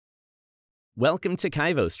Welcome to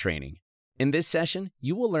Kyvos training. In this session,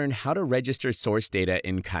 you will learn how to register source data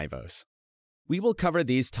in Kyvos. We will cover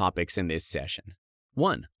these topics in this session.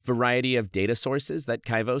 1. Variety of data sources that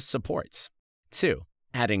Kyvos supports. 2.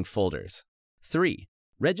 Adding folders. 3.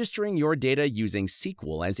 Registering your data using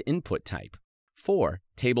SQL as input type. 4.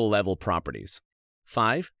 Table-level properties.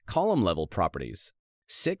 5. Column-level properties.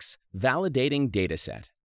 6. Validating dataset.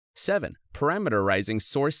 7. Parameterizing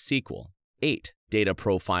Source SQL. 8. Data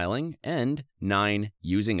profiling. And 9.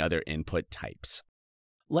 Using other input types.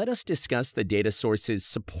 Let us discuss the data sources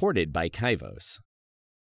supported by Kyvos.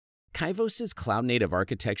 Kyvos' cloud-native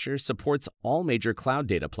architecture supports all major cloud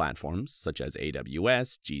data platforms such as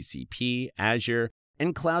AWS, GCP, Azure,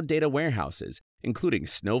 and cloud data warehouses, including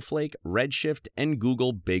Snowflake, Redshift, and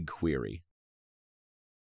Google BigQuery.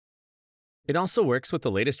 It also works with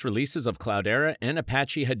the latest releases of Cloudera and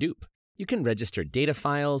Apache Hadoop. You can register data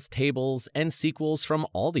files, tables, and SQLs from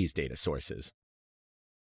all these data sources.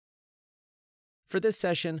 For this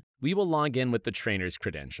session, we will log in with the trainer's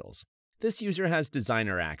credentials. This user has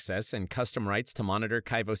designer access and custom rights to monitor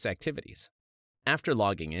Kyvos activities. After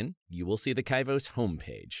logging in, you will see the Kyvos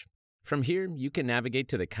homepage. From here, you can navigate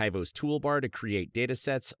to the Kyvos toolbar to create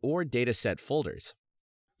datasets or dataset folders.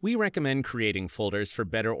 We recommend creating folders for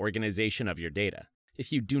better organization of your data.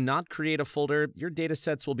 If you do not create a folder, your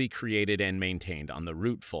datasets will be created and maintained on the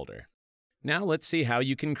root folder. Now let's see how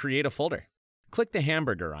you can create a folder. Click the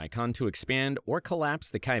hamburger icon to expand or collapse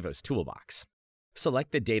the Kyvos toolbox.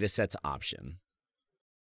 Select the Datasets option.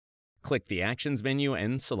 Click the Actions menu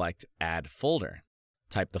and select Add Folder.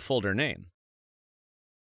 Type the folder name.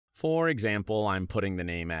 For example, I'm putting the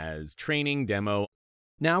name as Training Demo.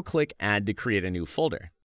 Now click Add to create a new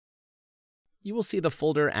folder. You will see the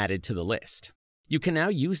folder added to the list. You can now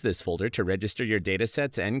use this folder to register your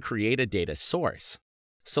datasets and create a data source.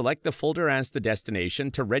 Select the folder as the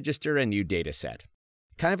destination to register a new dataset.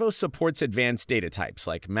 Kyvos supports advanced data types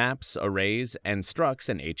like maps, arrays, and structs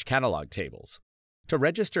and hCatalog tables. To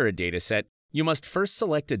register a dataset, you must first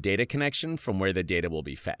select a data connection from where the data will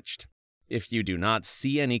be fetched. If you do not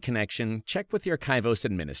see any connection, check with your Kyvos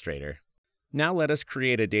administrator. Now let us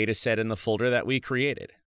create a dataset in the folder that we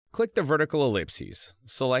created. Click the vertical ellipses.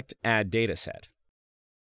 Select Add Dataset.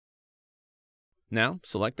 Now,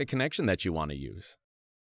 select the connection that you want to use.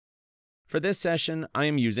 For this session, I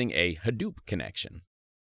am using a Hadoop connection.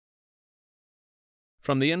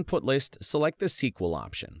 From the input list, select the SQL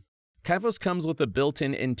option. Kyvos comes with a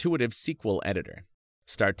built-in intuitive SQL editor.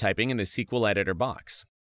 Start typing in the SQL editor box.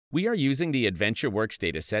 We are using the AdventureWorks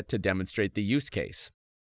dataset to demonstrate the use case.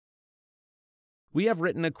 We have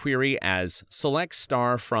written a query as select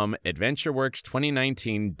star from AdventureWorks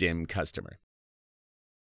 2019 DIM customer.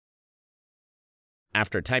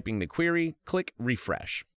 After typing the query, click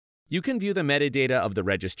Refresh. You can view the metadata of the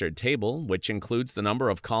registered table, which includes the number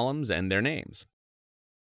of columns and their names.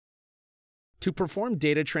 To perform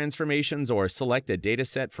data transformations or select a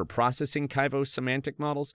dataset for processing Kyvos semantic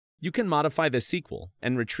models, you can modify the SQL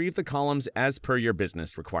and retrieve the columns as per your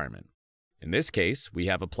business requirement. In this case, we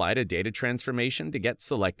have applied a data transformation to get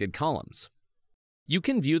selected columns. You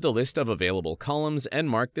can view the list of available columns and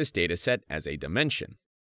mark this dataset as a dimension.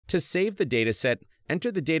 To save the dataset,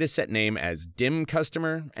 enter the dataset name as DIM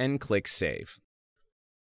customer and click Save.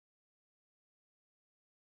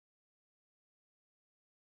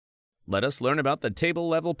 Let us learn about the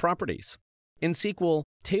table-level properties. In SQL,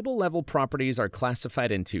 table-level properties are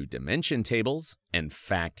classified into dimension tables and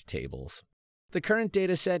fact tables. The current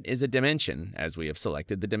dataset is a dimension, as we have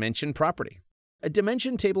selected the dimension property. A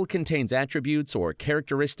dimension table contains attributes or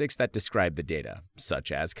characteristics that describe the data,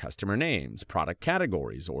 such as customer names, product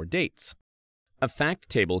categories, or dates. A fact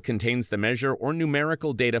table contains the measure or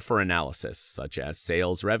numerical data for analysis, such as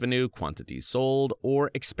sales revenue, quantities sold, or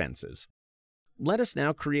expenses. Let us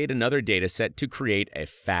now create another dataset to create a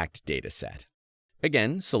fact dataset.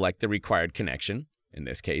 Again, select the required connection. In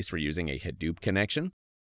this case, we're using a Hadoop connection.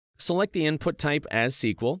 Select the input type as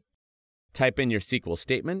SQL. Type in your SQL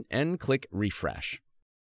statement and click Refresh.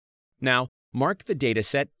 Now, mark the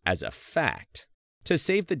dataset as a fact. To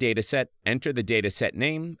save the dataset, enter the dataset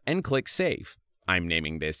name and click Save. I'm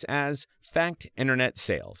naming this as Fact Internet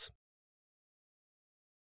Sales.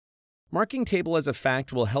 Marking table as a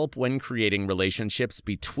fact will help when creating relationships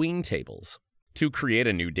between tables. To create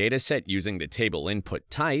a new dataset using the table input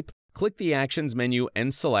type, click the Actions menu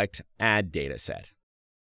and select Add Dataset.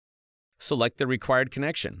 Select the required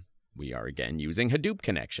connection. We are again using Hadoop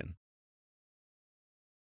connection.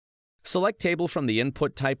 Select Table from the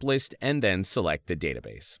input type list and then select the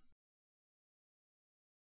database.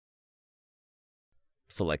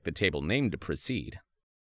 Select the table name to proceed.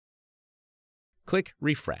 Click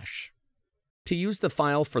Refresh. To use the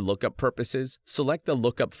file for lookup purposes, select the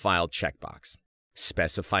Lookup File checkbox.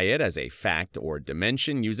 Specify it as a fact or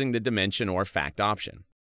dimension using the dimension or fact option.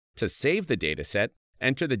 To save the dataset,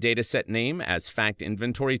 enter the dataset name as Fact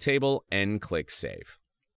Inventory Table and click Save.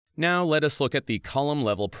 Now let us look at the column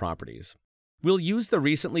level properties. We'll use the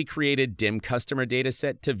recently created DIM customer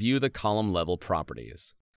dataset to view the column level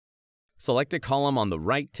properties. Select a column on the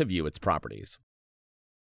right to view its properties.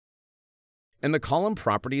 In the Column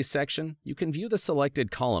Properties section, you can view the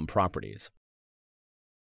selected column properties.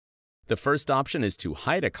 The first option is to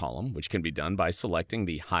hide a column, which can be done by selecting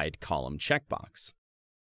the Hide Column checkbox.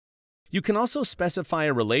 You can also specify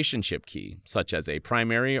a relationship key, such as a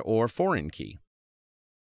primary or foreign key.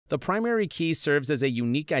 The primary key serves as a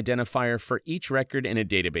unique identifier for each record in a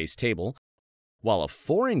database table, while a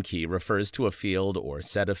foreign key refers to a field or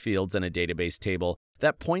set of fields in a database table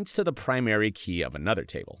that points to the primary key of another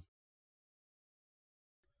table.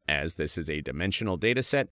 As this is a dimensional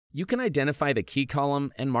dataset, you can identify the key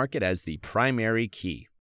column and mark it as the primary key.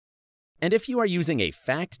 And if you are using a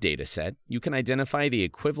fact dataset, you can identify the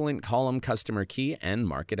equivalent column customer key and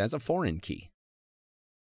mark it as a foreign key.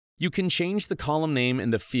 You can change the column name in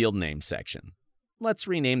the field name section. Let's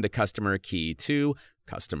rename the customer key to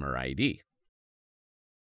Customer ID.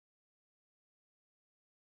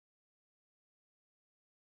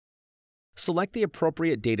 Select the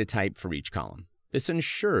appropriate data type for each column. This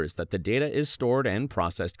ensures that the data is stored and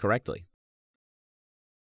processed correctly.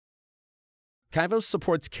 Kyvos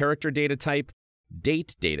supports character data type,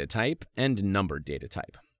 date data type, and number data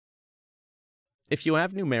type. If you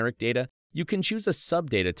have numeric data, you can choose a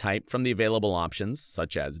subdata type from the available options,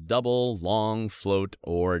 such as double, long, float,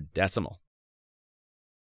 or decimal.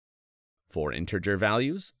 For integer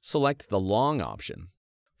values, select the long option.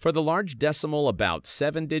 For the large decimal about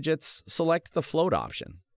 7 digits, select the float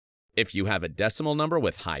option. If you have a decimal number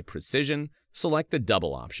with high precision, select the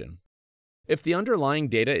double option. If the underlying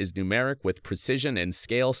data is numeric with precision and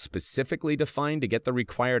scale specifically defined to get the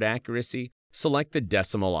required accuracy, select the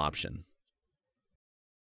decimal option.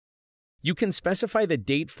 You can specify the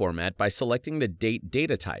date format by selecting the date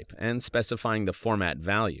data type and specifying the format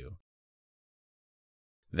value.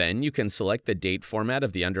 Then you can select the date format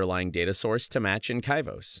of the underlying data source to match in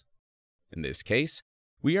Kyvos. In this case,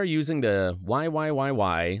 we are using the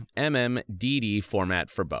YYYY-MMDD format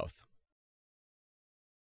for both.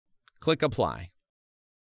 Click Apply.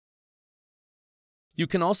 You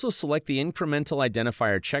can also select the Incremental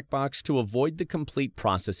Identifier checkbox to avoid the complete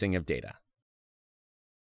processing of data.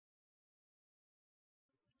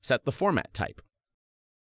 Set the format type.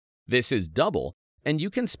 This is double, and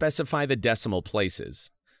you can specify the decimal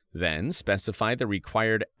places. Then specify the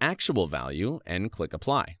required actual value and click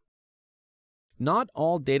Apply. Not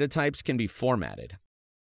all data types can be formatted.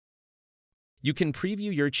 You can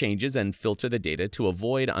preview your changes and filter the data to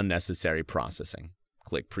avoid unnecessary processing.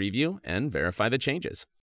 Click Preview and verify the changes.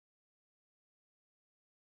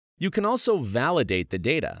 You can also validate the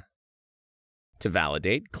data. To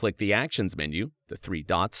validate, click the Actions menu, the 3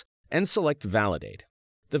 dots, and select Validate.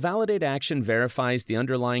 The Validate action verifies the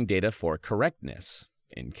underlying data for correctness.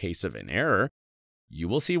 In case of an error, you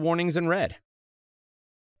will see warnings in red.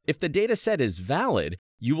 If the dataset is valid,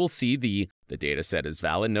 you will see the dataset is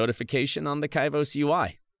valid notification on the Kyvos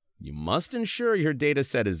UI. You must ensure your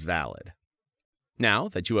dataset is valid. Now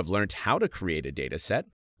that you have learned how to create a dataset,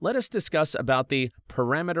 let us discuss about the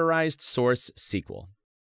Parameterized Source SQL.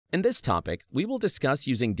 In this topic, we will discuss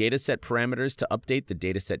using dataset parameters to update the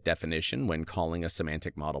dataset definition when calling a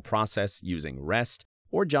semantic model process using REST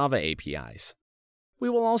or Java APIs. We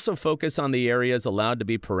will also focus on the areas allowed to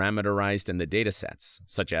be parameterized in the datasets,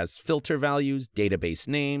 such as filter values, database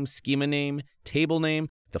name, schema name, table name,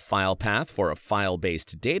 the file path for a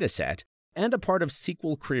file-based dataset, and a part of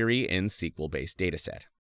SQL query in SQL-based dataset.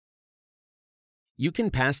 You can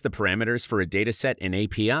pass the parameters for a dataset in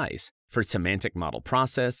APIs for semantic model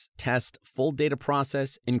process, test, full data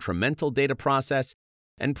process, incremental data process,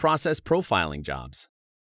 and process profiling jobs.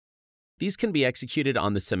 These can be executed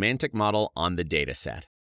on the semantic model on the dataset.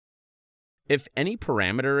 If any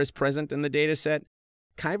parameter is present in the dataset,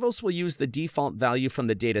 Kyvos will use the default value from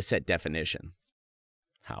the dataset definition.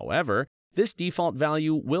 However, this default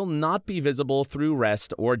value will not be visible through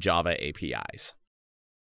REST or Java APIs.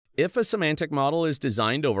 If a semantic model is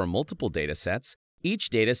designed over multiple datasets,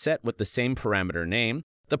 each dataset with the same parameter name,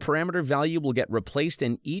 the parameter value will get replaced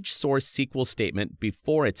in each source SQL statement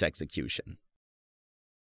before its execution.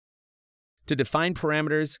 To define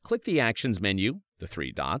parameters, click the Actions menu, the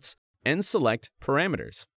 3 dots, and select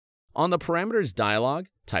Parameters. On the Parameters dialog,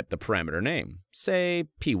 type the parameter name, say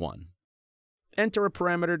P1. Enter a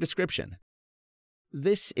parameter description.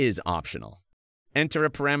 This is optional. Enter a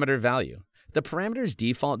parameter value. The parameter's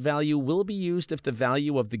default value will be used if the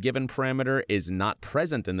value of the given parameter is not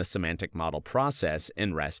present in the semantic model process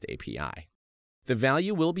in REST API. The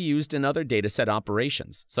value will be used in other dataset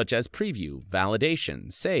operations, such as preview,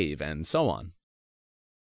 validation, save, and so on.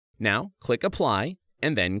 Now, click Apply,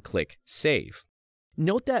 and then click Save.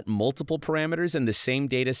 Note that multiple parameters in the same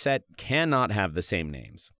dataset cannot have the same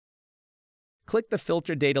names. Click the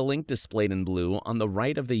Filter Data link displayed in blue on the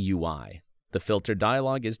right of the UI. The filter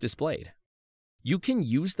dialog is displayed. You can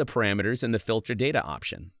use the parameters in the Filter Data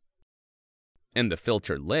option. In the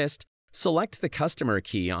filter list, select the customer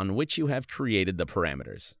key on which you have created the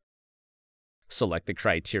parameters. Select the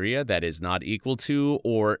criteria that is not equal to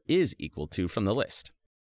or is equal to from the list.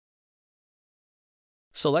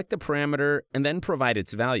 Select the parameter and then provide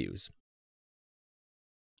its values.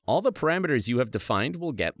 All the parameters you have defined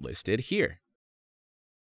will get listed here.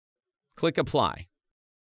 Click Apply.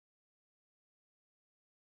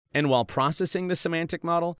 And while processing the semantic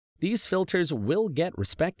model, these filters will get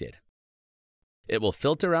respected. It will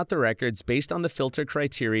filter out the records based on the filter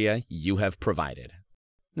criteria you have provided.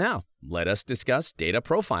 Now, let us discuss data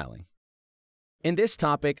profiling. In this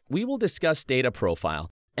topic, we will discuss data profile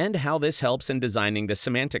and how this helps in designing the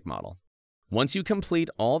semantic model. Once you complete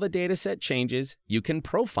all the dataset changes, you can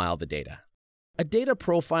profile the data. A data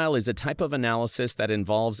profile is a type of analysis that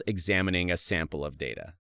involves examining a sample of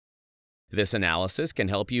data. This analysis can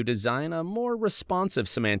help you design a more responsive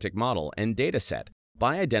semantic model and dataset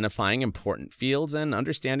by identifying important fields and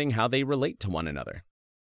understanding how they relate to one another.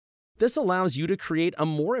 This allows you to create a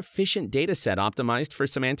more efficient dataset optimized for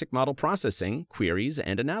semantic model processing, queries,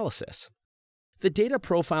 and analysis. The data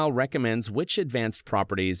profile recommends which advanced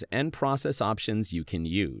properties and process options you can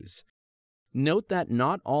use. Note that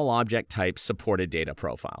not all object types support a data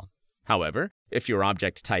profile. However, if your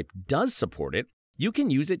object type does support it, you can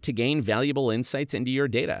use it to gain valuable insights into your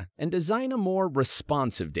data and design a more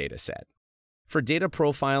responsive dataset. For data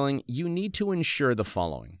profiling, you need to ensure the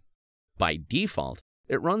following. By default,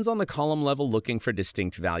 it runs on the column level looking for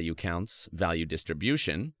distinct value counts, value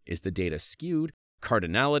distribution, is the data skewed,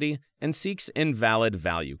 cardinality, and seeks invalid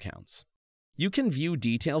value counts. You can view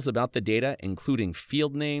details about the data including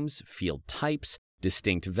field names, field types,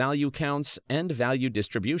 distinct value counts, and value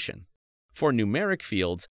distribution. For numeric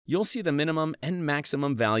fields, you'll see the minimum and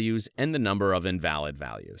maximum values and the number of invalid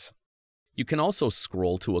values. You can also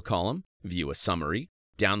scroll to a column, view a summary,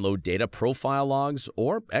 download data profile logs,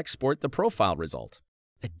 or export the profile result.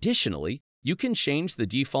 Additionally, you can change the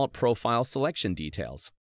default profile selection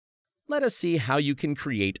details. Let us see how you can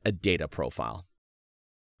create a data profile.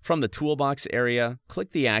 From the Toolbox area,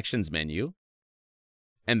 click the Actions menu,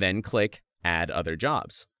 and then click Add Other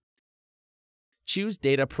Jobs. Choose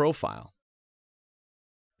Data Profile.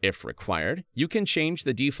 If required, you can change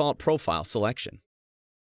the default profile selection.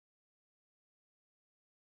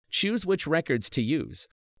 Choose which records to use,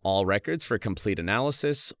 all records for complete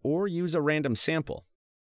analysis, or use a random sample.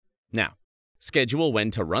 Now, schedule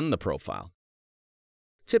when to run the profile.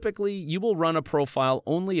 Typically, you will run a profile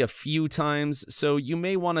only a few times, so you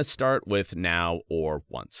may want to start with now or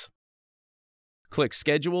once. Click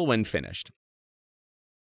Schedule when finished.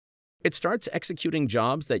 It starts executing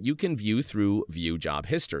jobs that you can view through View Job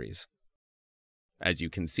Histories. As you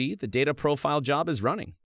can see, the data profile job is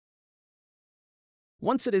running.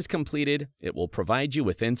 Once it is completed, it will provide you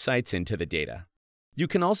with insights into the data. You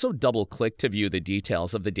can also double-click to view the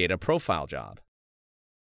details of the data profile job.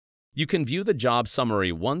 You can view the job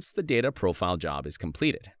summary once the data profile job is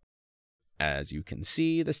completed. As you can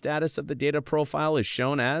see, the status of the data profile is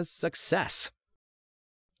shown as Success.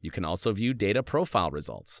 You can also view data profile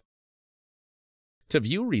results. To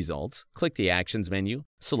view results, click the Actions menu,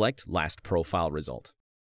 select Last Profile Result.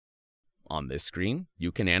 On this screen,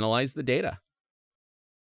 you can analyze the data.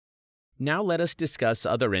 Now let us discuss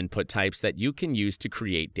other input types that you can use to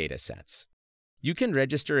create datasets. You can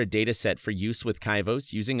register a dataset for use with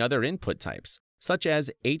Kyvos using other input types, such as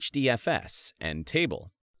HDFS and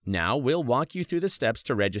Table. Now we'll walk you through the steps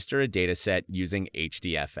to register a dataset using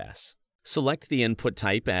HDFS. Select the input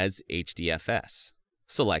type as HDFS.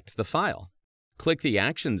 Select the file. Click the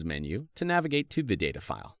Actions menu to navigate to the data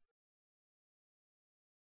file.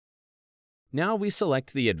 Now we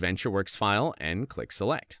select the AdventureWorks file and click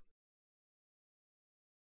Select.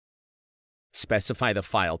 Specify the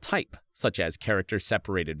file type, such as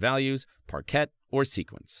character-separated values, Parquet, or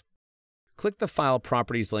sequence. Click the File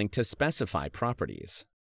Properties link to specify properties.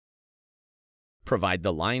 Provide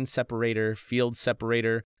the line separator, field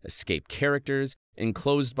separator, escape characters,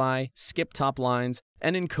 enclosed by, skip top lines,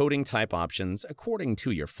 and encoding type options according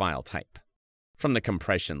to your file type. From the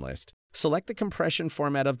compression list, Select the compression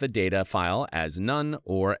format of the data file as none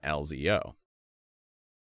or LZO.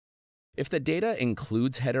 If the data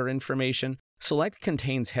includes header information, select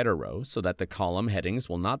Contains Header Row so that the column headings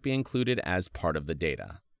will not be included as part of the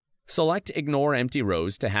data. Select Ignore Empty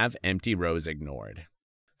Rows to have empty rows ignored.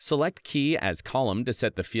 Select Key as Column to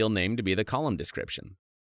set the field name to be the column description.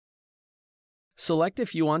 Select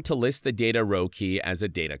if you want to list the data row key as a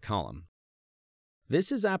data column. This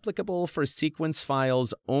is applicable for sequence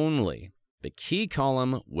files only. The key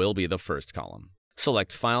column will be the first column.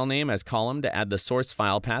 Select File Name as column to add the source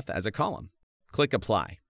file path as a column. Click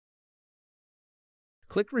Apply.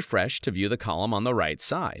 Click Refresh to view the column on the right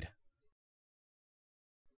side.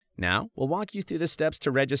 Now, we'll walk you through the steps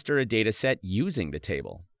to register a dataset using the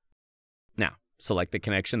table. Now, select the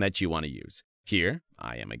connection that you want to use. Here,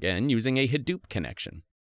 I am again using a Hadoop connection.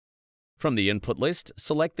 From the input list,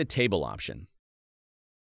 select the Table option.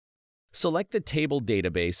 Select the table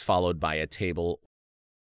database followed by a table,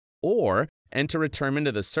 or enter a term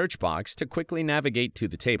into the search box to quickly navigate to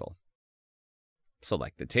the table.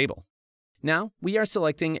 Select the table. Now, we are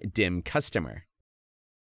selecting DIM Customer.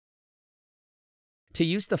 To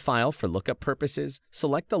use the file for lookup purposes,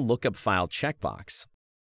 select the Lookup File checkbox.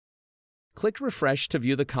 Click Refresh to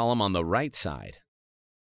view the column on the right side.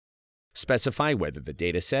 Specify whether the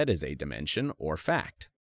dataset is a dimension or fact.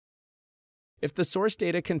 If the source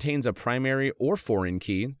data contains a primary or foreign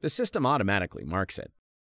key, the system automatically marks it.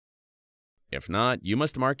 If not, you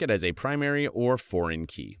must mark it as a primary or foreign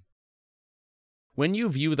key. When you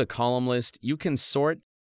view the column list, you can sort,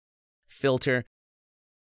 filter,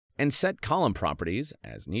 and set column properties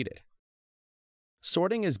as needed.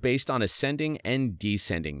 Sorting is based on ascending and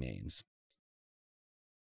descending names.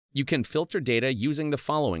 You can filter data using the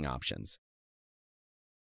following options.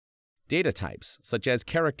 Data types, such as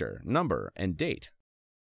character, number, and date.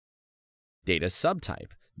 Data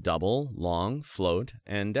subtype, double, long, float,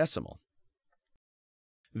 and decimal.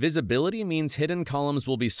 Visibility means hidden columns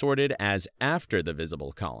will be sorted as after the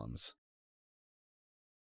visible columns.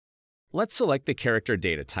 Let's select the character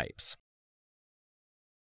data types.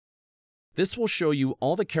 This will show you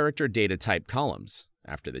all the character data type columns.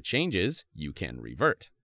 After the changes, you can revert.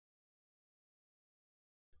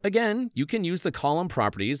 Again, you can use the column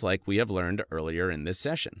properties like we have learned earlier in this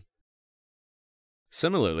session.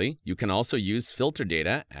 Similarly, you can also use filter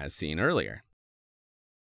data as seen earlier.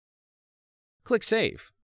 Click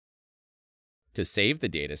Save. To save the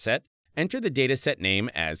dataset, enter the dataset name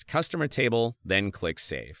as Customer Table, then click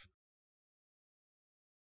Save.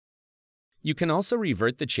 You can also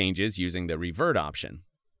revert the changes using the Revert option.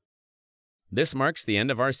 This marks the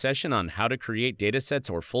end of our session on how to create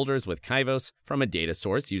datasets or folders with Kyvos from a data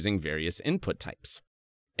source using various input types.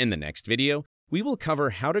 In the next video, we will cover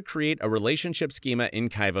how to create a relationship schema in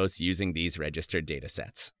Kyvos using these registered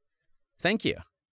datasets. Thank you.